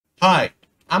Hi,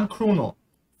 I'm Kruno.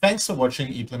 Thanks for watching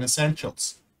EPLAN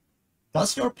Essentials.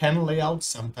 Does your panel layout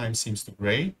sometimes seems too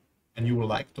gray and you would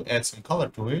like to add some color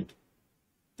to it?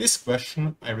 This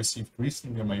question I received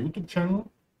recently on my YouTube channel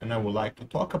and I would like to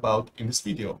talk about in this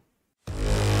video.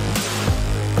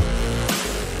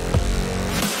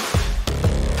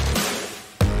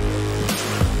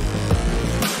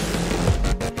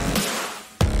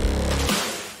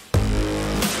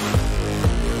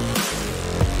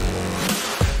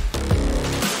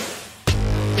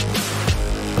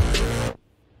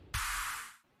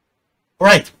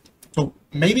 Alright, so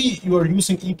maybe you are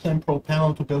using EPLAN Pro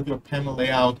Panel to build your panel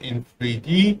layout in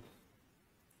 3D,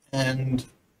 and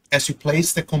as you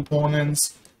place the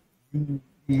components, you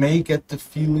may get the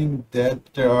feeling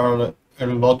that there are a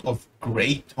lot of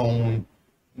gray tone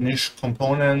niche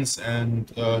components and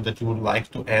that you would like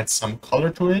to add some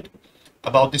color to it.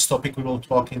 About this topic we will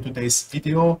talk in today's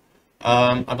video.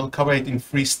 I will cover it in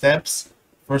 3 steps.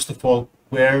 First of all,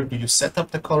 where do you set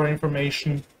up the color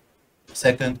information?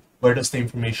 Second, where does the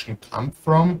information come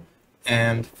from?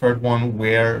 And third one,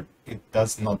 where it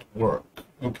does not work.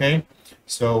 Okay,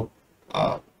 so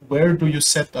where do you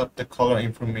set up the color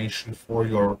information for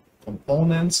your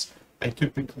components? I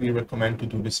typically recommend to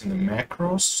do this in the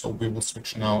macros. So we will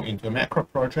switch now into a macro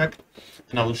project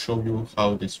and I will show you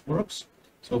how this works.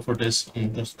 So for this,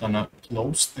 I'm just gonna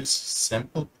close this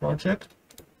sample project.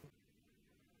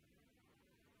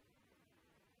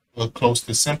 We'll close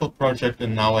the sample project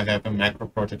and now I have a macro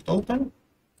project open.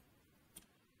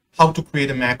 How to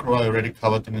create a macro I already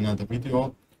covered in another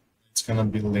video. It's going to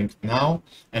be linked now.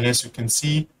 And as you can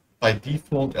see, by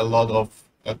default, a lot of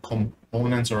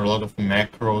components or a lot of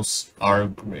macros are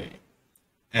gray.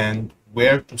 And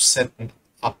where to set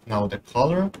up now the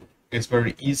color is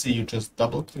very easy. You just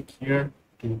double click here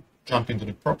to jump into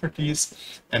the properties,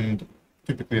 and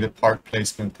typically the part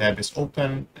placement tab is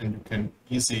open and you can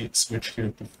easily switch here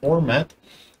to format.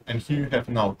 And here you have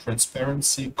now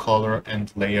transparency, color,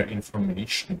 and layer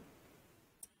information.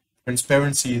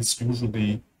 Transparency is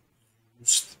usually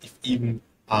used even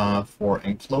for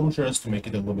enclosures to make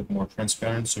it a little bit more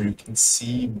transparent so you can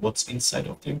see what's inside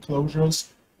of the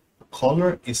enclosures.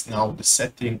 Color is now the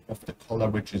setting of the color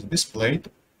which is displayed.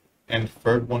 And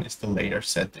third one is the layer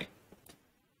setting.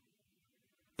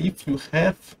 If you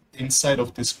have inside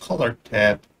of this color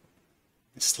tab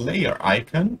this layer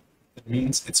icon, that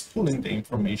means it's pulling the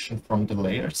information from the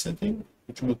layer setting,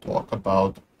 which we'll talk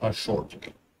about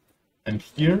shortly. And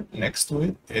here next to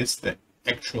it is the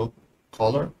actual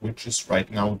color which is right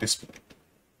now displayed.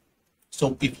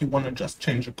 So if you want to just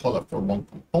change the color for one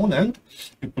component,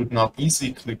 you could now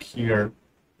easily click here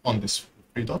on this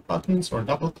 3 dot buttons or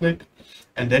double click,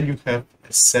 and then you have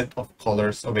a set of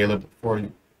colors available for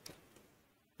you.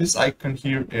 This icon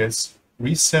here is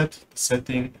reset the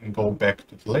setting and go back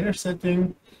to the layer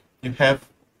setting. You have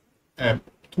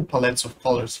 2 palettes of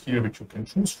colors here which you can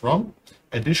choose from.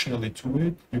 Additionally to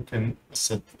it, you can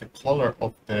set the color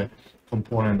of the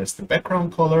component as the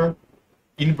background color,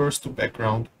 inverse to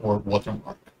background, or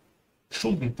watermark.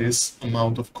 Shouldn't this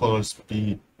amount of colors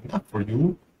be enough for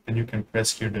you, then you can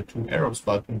press here the 2 arrows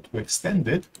button to extend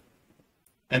it,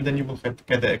 and then you will have to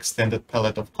get the extended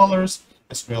palette of colors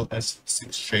as well as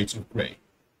 6 shades of gray.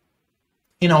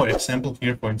 In our example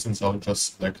here, for instance, I'll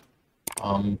just select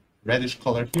reddish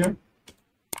color here,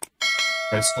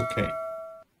 press OK.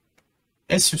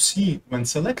 As you see, when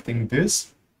selecting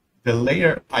this, the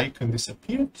layer icon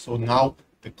disappeared, so now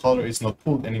the color is not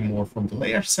pulled anymore from the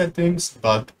layer settings,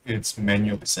 but it's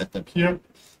manually set up here.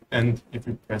 And if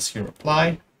you press here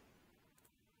apply,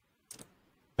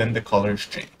 then the color is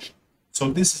changed. So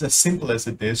this is as simple as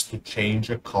it is to change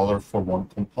a color for one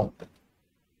component.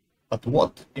 But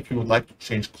what if you would like to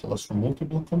change colors for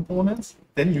multiple components?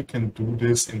 Then you can do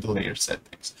this in the layer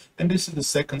settings. And this is the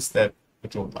second step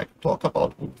which I would like to talk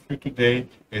about with you today.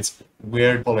 Is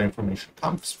where color information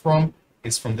comes from,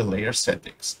 is from the layer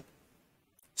settings.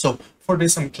 So for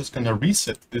this, I'm just going to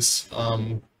reset this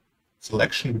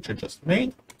selection which I just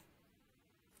made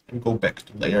and go back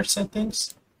to layer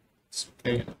settings. It's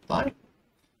OK and apply.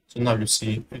 So now you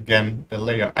see again the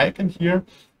layer icon here,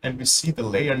 and we see the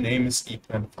layer name is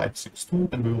EPLAN 562,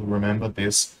 and we will remember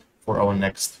this for our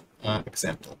next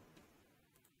example.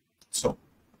 So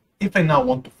if I now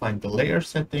want to find the layer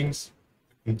settings,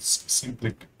 I can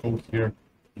simply go here to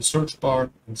the search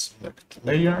bar and select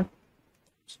layer.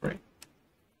 Sorry.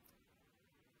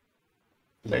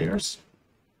 Layers.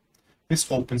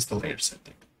 This opens the layer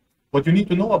setting. What you need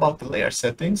to know about the layer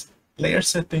settings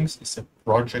is a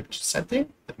project setting.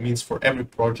 That means for every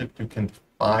project you can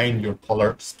define your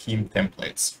color scheme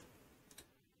templates.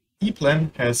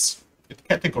 EPLAN has it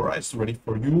categorized already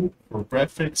for you for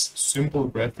graphics, simple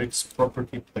graphics,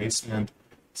 property placement,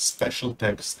 special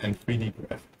text, and 3D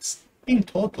graphics. In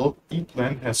total,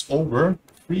 EPLAN has over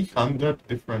 300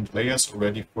 different layers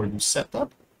already for you set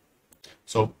up.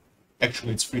 So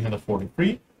actually it's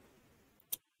 343.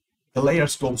 The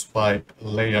layers goes by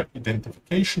layer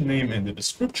identification name and the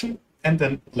description, and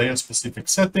then layer specific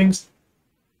settings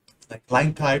like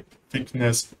line type,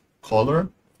 thickness, color,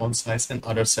 font size, and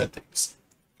other settings.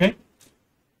 Okay.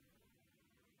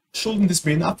 Shouldn't this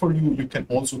be enough for you, you can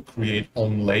also create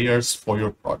own layers for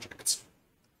your projects.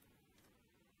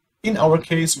 In our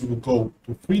case, we will go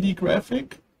to 3D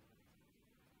graphic.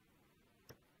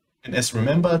 And as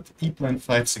remembered, EPLAN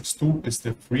 562 is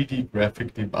the 3D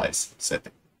graphic device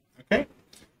setting. Okay,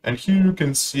 and here you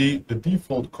can see the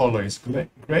default color is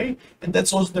gray, and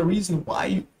that's also the reason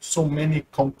why so many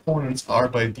components are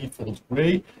by default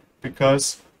gray,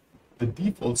 because the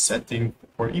default setting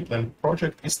for EPLAN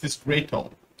project is this gray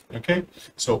tone. Okay,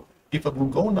 so if I will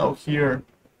go now here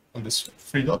on this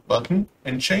three dot button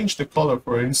and change the color,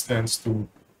 for instance, to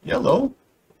yellow,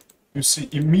 you see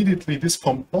immediately this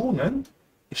component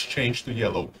is changed to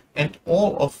yellow, and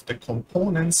all of the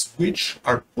components which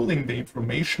are pulling the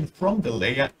information from the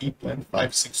layer EPLAN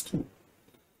 562.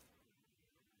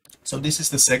 So this is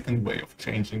the second way of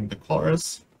changing the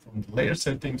colors from the layer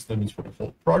settings, that means for the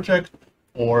whole project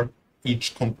or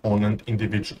each component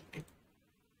individually.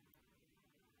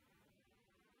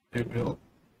 I will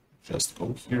just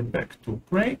go here back to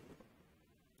gray.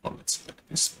 Oh, let's select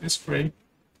this gray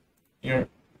here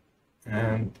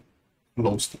and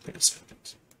close the layer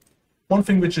settings. One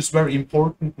thing which is very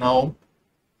important now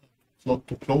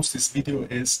to close this video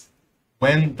is,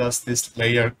 when does this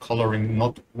layer coloring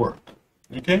not work?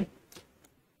 Okay,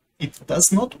 it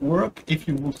does not work if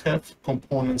you would have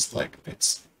components like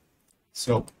this.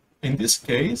 So in this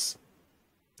case,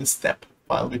 the step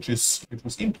file which was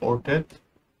imported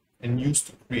and used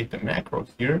to create the macro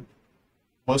here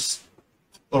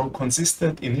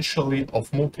consisted initially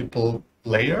of multiple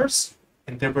layers,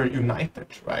 and they were united,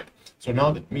 right? So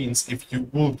now that means if you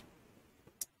would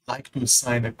like to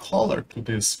assign a color to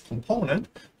this component,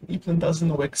 EPLAN doesn't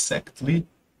know exactly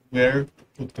where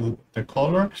to put the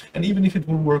color, and even if it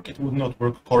will work, it will not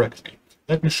work correctly.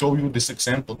 Let me show you this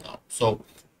example now. So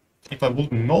if I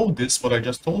wouldn't know this, what I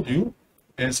just told you,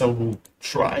 is I will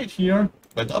try it here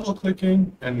by double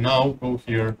clicking, and now go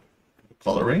here to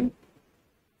coloring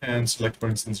and select, for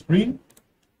instance, green.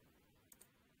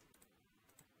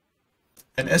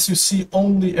 And as you see,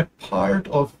 only a part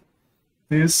of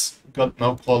this got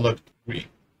now colored green.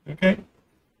 Okay,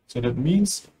 so that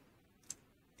means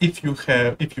if you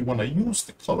want to use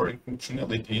the coloring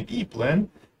functionality in EPLAN,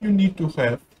 you need to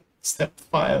have step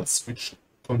files which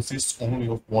consists only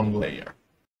of one layer.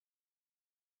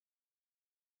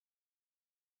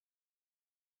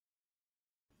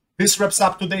 This wraps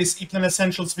up today's EPLAN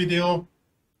Essentials video.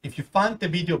 If you found the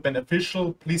video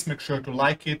beneficial, please make sure to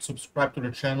like it, subscribe to the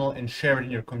channel, and share it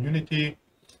in your community.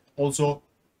 Also,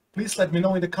 please let me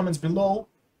know in the comments below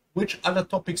which other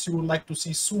topics you would like to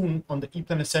see soon on the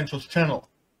EPLAN Essentials channel.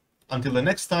 Until the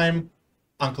next time,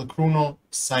 Uncle Kruno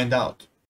signed out.